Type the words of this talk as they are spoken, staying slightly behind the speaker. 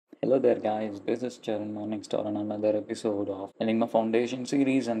Hello there, guys. This is Cheran Morningstar on another episode of Enigma Foundation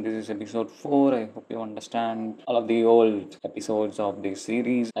series, and this is episode 4. I hope you understand all of the old episodes of this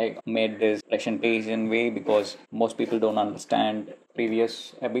series. I made this presentation way because most people don't understand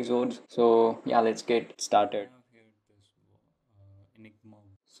previous episodes. So, yeah, let's get started. Enigma.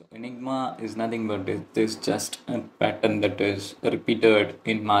 So Enigma is nothing but it is just a pattern that is repeated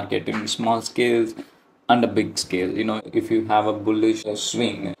in market in small scales and a big scale. If you have a bullish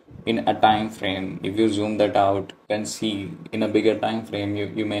swing in a time frame, if you zoom that out, you can see in a bigger time frame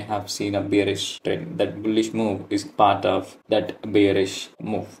you may have seen a bearish trend. That bullish move is part of that bearish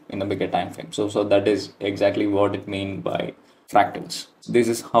move in a bigger time frame. So that is exactly what it means by fractals. This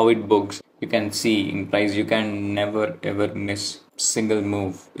is how it books. You can see in price, you can never ever miss single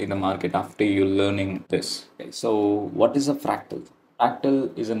move in the market after you learning this. Okay, so what is a fractal?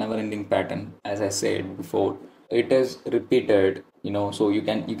 Fractal is a never ending pattern, as I said before. It is repeated, so you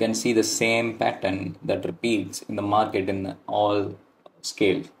can see the same pattern that repeats in the market in all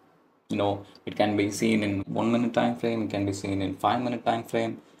scale. It can be seen in 1 minute time frame, it can be seen in 5 minute time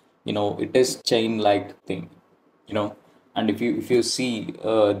frame. It is chain like thing. you know and if you see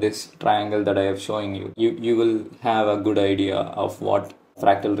this triangle that I have showing you will have a good idea of what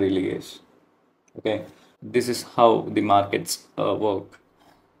fractal really is. Okay, this is how the markets work.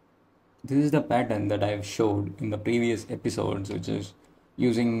 This is the pattern that I've showed in the previous episodes, which is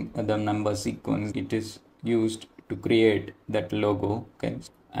using the number sequence. It is used to create that logo. Okay,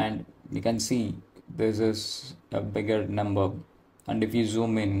 and you can see this is a bigger number, and if you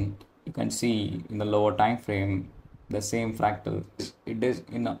zoom in, you can see in the lower time frame the same fractal. It is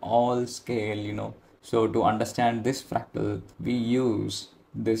in all scale. So to understand this fractal, we use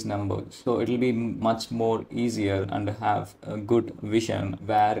these numbers, so it'll be much more easier and have a good vision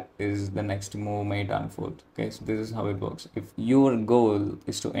where is the next move might unfold. Okay, so this is how it works. If your goal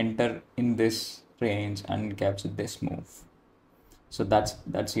is to enter in this range and capture this move, so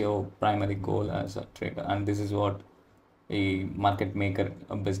that's your primary goal as a trader, and this is what a market maker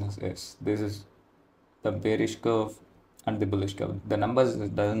a business is. This is the bearish curve and the bullish curve. The numbers,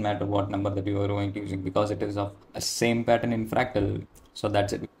 it doesn't matter what number that you are going to using, because it is of a same pattern in fractal. So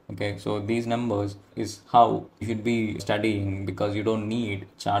that's it. Okay, so these numbers is how you should be studying, because you don't need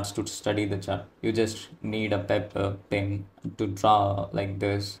charts to study the chart. You just need a paper pen to draw like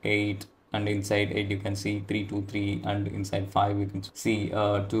this 8, and inside 8 you can see 323, and inside 5 you can see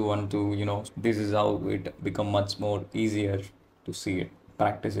 212. This is how it become much more easier to see it.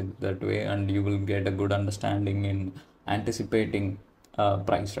 Practice it that way and you will get a good understanding in anticipating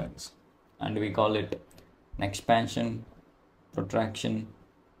price trends. And we call it an expansion, protraction,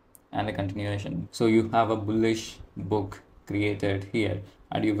 and a continuation. So you have a bullish book created here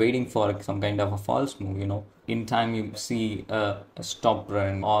and you're waiting for some kind of a false move. In time you see a stop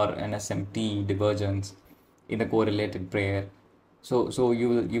run or an SMT divergence in the correlated pair. So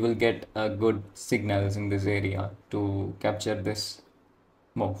you will get good signals in this area to capture this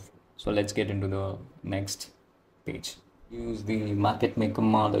move. So let's get into the next page. Use the market maker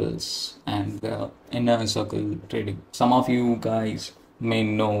models and the inner circle trading. Some of you guys may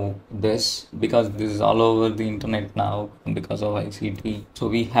know this because this is all over the internet now because of ICT. So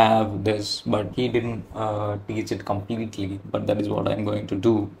we have this, but he didn't teach it completely. But that is what I'm going to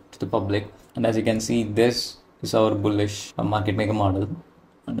do to the public. And as you can see, this is our bullish market maker model.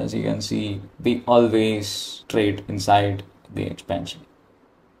 And as you can see, we always trade inside the expansion.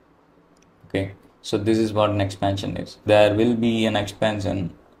 Okay, so this is what an expansion is. There will be an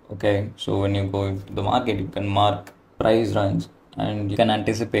expansion. Okay, so when you go into the market, you can mark price runs and you can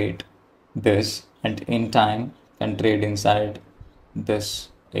anticipate this, and in time can trade inside this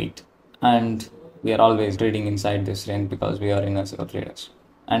 8. And we are always trading inside this range because we are in a traders,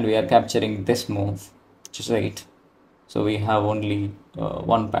 and we are capturing this move, which is 8. So we have only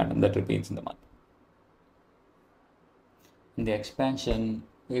one pattern that repeats in the market. In the expansion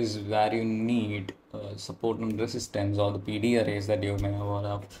is where you need support and resistance, or the PD arrays that you may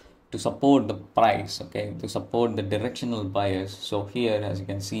have to support the price, okay, to support the directional bias. So here, as you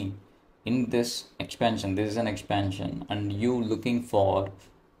can see, in this expansion, this is an expansion, and you looking for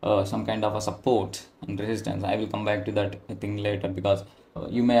some kind of a support and resistance. I will come back to that I think later, because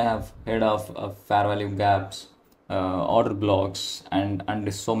you may have heard of fair value gaps, order blocks, and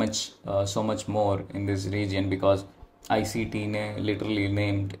so much more in this region, because ICT literally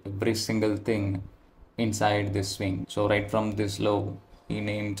named every single thing inside this swing. So right from this low, he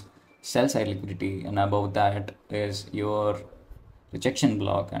named sell side liquidity, and above that is your rejection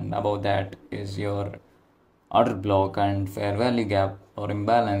block, and above that is your order block and fair value gap or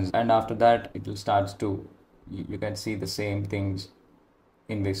imbalance, and after that it will start to, you can see the same things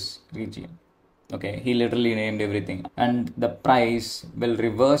in this region. Okay, he literally named everything, and the price will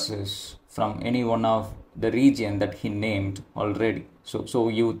reverses from any one of the region that he named already. So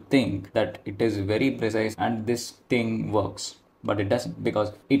you think that it is very precise and this thing works, but it doesn't,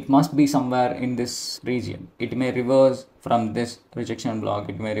 because it must be somewhere in this region. It may reverse from this rejection block,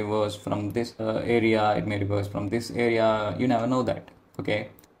 it may reverse from this area, it may reverse from this area. You never know that. Okay,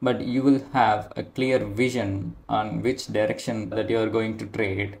 but you will have a clear vision on which direction that you are going to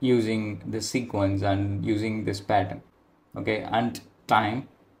trade using this sequence and using this pattern. Okay, and time,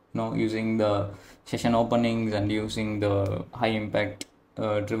 using the session openings and using the high impact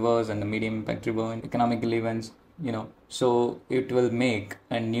drivers and the medium impact driver and economical events, so it will make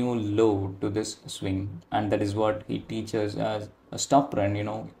a new low to this swing, and that is what he teaches as a stop run.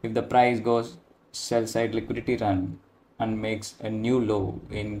 If the price goes sell side liquidity run and makes a new low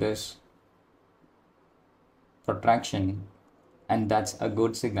in this protraction, and that's a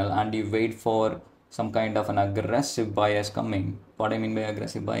good signal, and you wait for some kind of an aggressive bias coming. What I mean by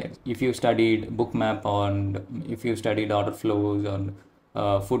aggressive bias, if you studied bookmap and if you studied order flows on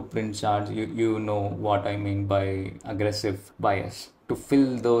footprint charts, you know what I mean by aggressive bias. To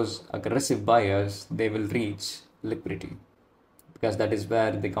fill those aggressive bias, they will reach liquidity, because that is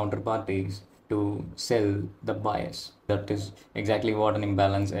where the counterparty is to sell the bias. That is exactly what an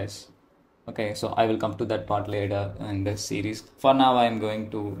imbalance is. Okay, so I will come to that part later in this series. For now, I am going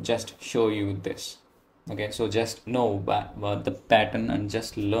to just show you this. Okay, so just know about the pattern and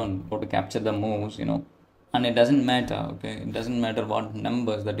just learn how to capture the moves, and it doesn't matter. Okay, it doesn't matter what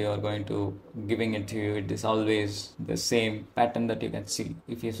numbers that you are going to giving it to you. It is always the same pattern that you can see.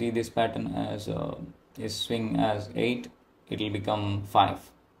 If you see this pattern as is swing as 8, it will become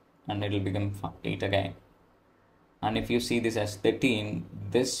 5 and it will become 8 again. And if you see this as 13,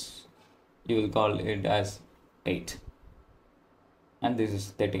 this you will call it as 8, and this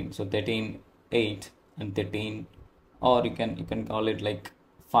is 13. So 13, 8 and 13, or you can call it like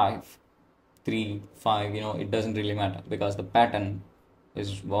 5, 3, 5. It doesn't really matter, because the pattern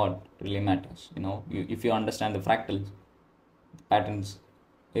is what really matters. If you understand the fractals, the patterns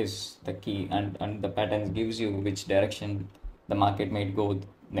is the key, and the patterns gives you which direction the market might go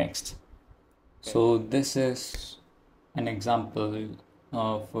next. So this is an example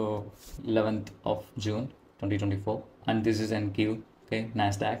of 11th of June 2024, and this is NQ. Okay,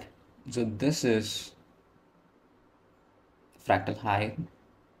 Nasdaq. So this is fractal high,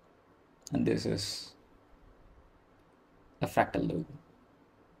 and this is a fractal low.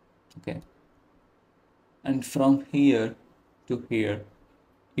 Okay, and from here to here,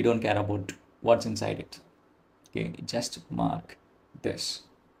 you don't care about what's inside it. Okay, just mark this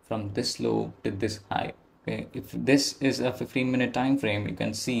from this low to this high. Okay, if this is a 15-minute time frame, you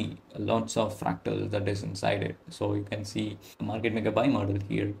can see lots of fractals that is inside it. So you can see the market maker buy model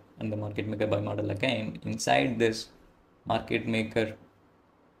here and the market maker buy model again. Inside this market maker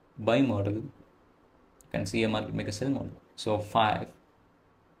buy model, you can see a market maker sell model. So 5,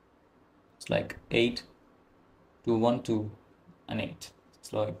 it's like 8, 2, 1, 2, and 8.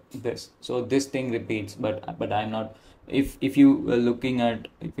 It's like this. So this thing repeats, but I'm not. If you are looking at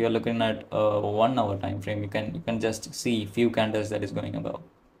a 1 hour time frame, you can just see few candles that is going above.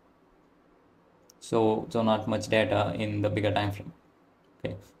 So not much data in the bigger time frame.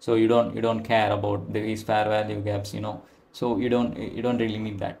 Okay, so you don't care about these fair value gaps, so you don't really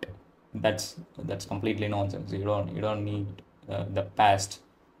need that. That's completely nonsense. You don't need the past.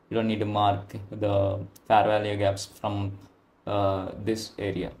 You don't need to mark the fair value gaps from this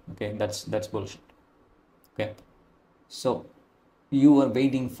area. Okay, that's bullshit. Okay, so you are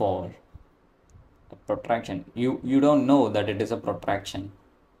waiting for a protraction. You don't know that it is a protraction.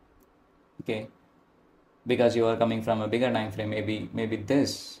 Okay, because you are coming from a bigger time frame. Maybe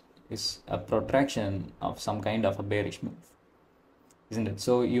this is a protraction of some kind of a bearish move, isn't it?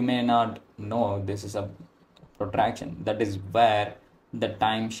 So you may not know this is a protraction. That is where the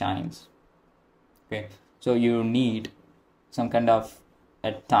time shines. Okay, so you need some kind of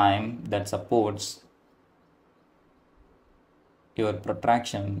a time that supports your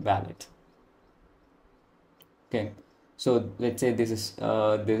protraction valid. Okay, so let's say this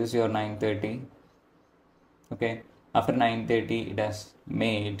is your 9:30. Okay, after 9:30 it has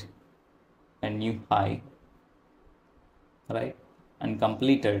made a new high, right, and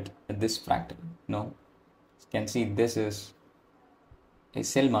completed this fractal. You can see this is a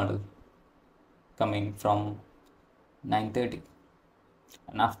sell model coming from 9:30,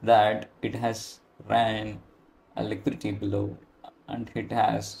 and after that it has ran a liquidity below, and it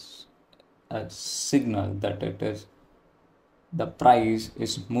has a signal that it is the price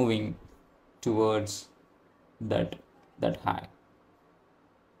is moving towards that high.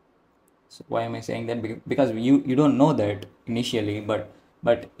 So why am I saying that? Because you don't know that initially,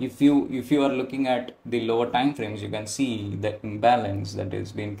 but if you are looking at the lower time frames, you can see the imbalance that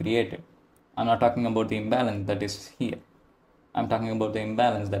is being created. I'm not talking about the imbalance that is here. I'm talking about the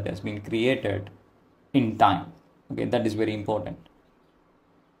imbalance that has been created in time. Okay, that is very important.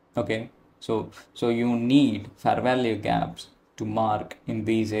 Okay, so you need fair value gaps to mark in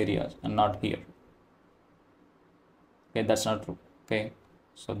these areas and not here. Okay, that's not true. Okay,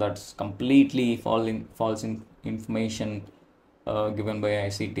 so that's completely false information given by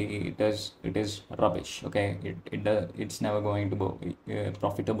ICT. It is rubbish. Okay, it's never going to be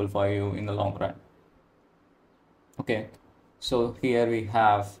profitable for you in the long run. Okay, so here we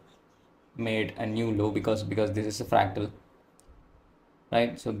have made a new low because this is a fractal,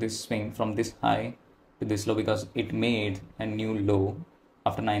 right? So this swing from this high to this low because it made a new low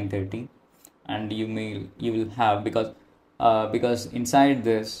after 9:30, and you will have because inside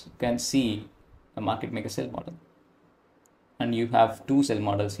this you can see a market make a sell model, and you have two sell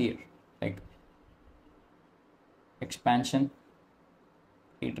models here, like expansion,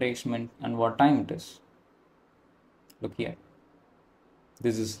 retracement, and what time it is. Look here,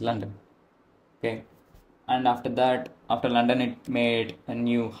 this is London. Okay, and after that, after London, it made a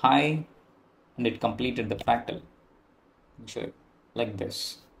new high and it completed the fractal. Let me show you like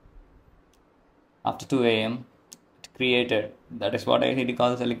this. After 2 a.m. it created, that is what ICT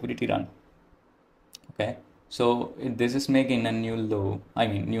calls a liquidity run. Okay, so this is making a new low, I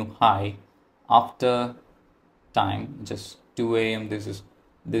mean new high after time, just 2 a.m. This is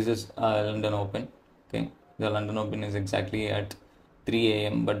London Open. Okay, the London Open is exactly at 3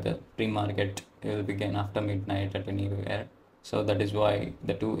 a.m. but the pre-market will begin after midnight at anywhere. So that is why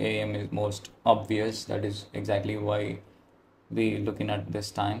the 2 a.m. is most obvious. That is exactly why we looking at this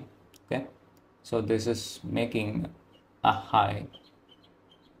time. Okay, so this is making a high,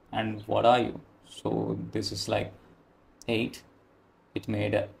 and what are you? So this is like 8. It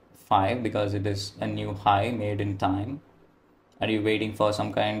made a 5 because it is a new high made in time. Are you waiting for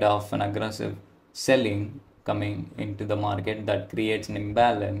some kind of an aggressive selling coming into the market that creates an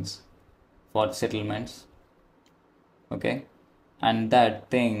imbalance for settlements? Okay, and that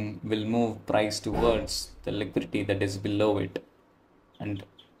thing will move price towards the liquidity that is below it and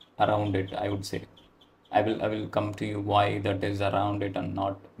around it, I would say. I will come to you why that is around it and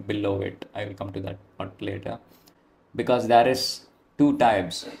not below it. I will come to that part later, because there is two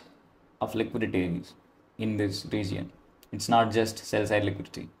types of liquidities in this region. It's not just sell side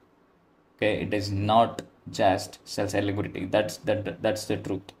liquidity. Okay, it is not just sell side liquidity. That's the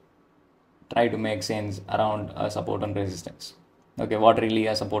truth. Try to make sense around a support and resistance. Okay, what really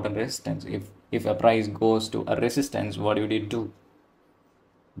a support and resistance? If a price goes to a resistance, what do you do?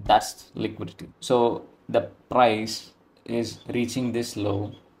 That's liquidity. So the price is reaching this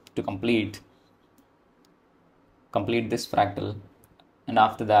low to complete this fractal, and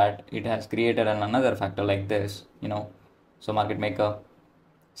after that it has created another fractal like this, so market make a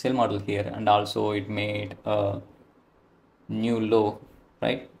sell model here, and also it made a new low,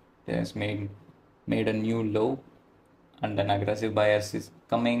 right? It has made a new low, and an aggressive bias is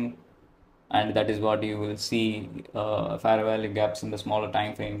coming, and that is what you will see fair value gaps in the smaller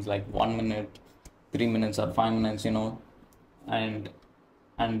time frames, like 1 minute, 3 minutes, or 5 minutes, and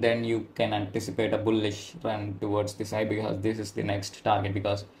then you can anticipate a bullish run towards this high because this is the next target,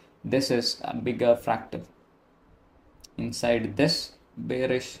 because this is a bigger fractal. Inside this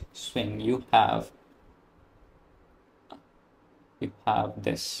bearish swing you have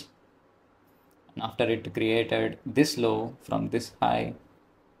this, and after it created this low, from this high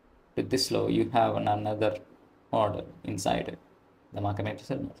to this low, you have another order inside it, the market made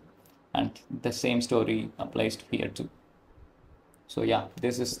sell model, and the same story applies to here too. So yeah,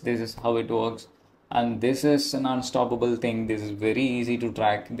 this is how it works, and this is an unstoppable thing. This is very easy to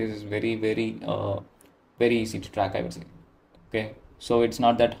track. This is very very easy to track, I would say. Okay, so it's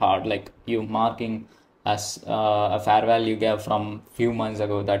not that hard, like you marking as a fair value gap from few months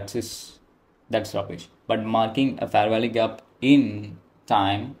ago. That's rubbish. But marking a fair value gap in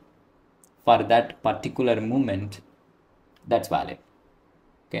time for that particular moment, that's valid.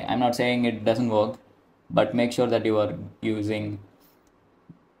 Okay, I'm not saying it doesn't work, but make sure that you are using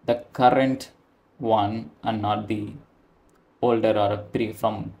the current one and not the older or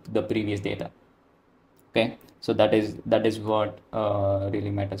from the previous data. Okay, so that is what really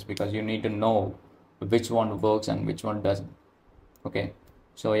matters, because you need to know which one works and which one doesn't. Okay,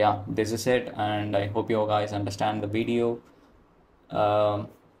 so yeah, this is it, and I hope you guys understand the video.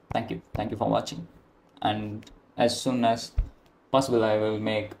 Thank you for watching, and as soon as possible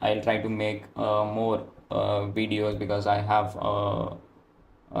I'll try to make more videos, because I have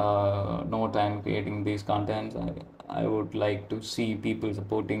no time creating these contents. I would like to see people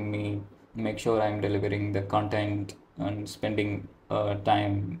supporting me, make sure I'm delivering the content and spending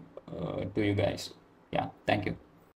time to you guys. Yeah, thank you.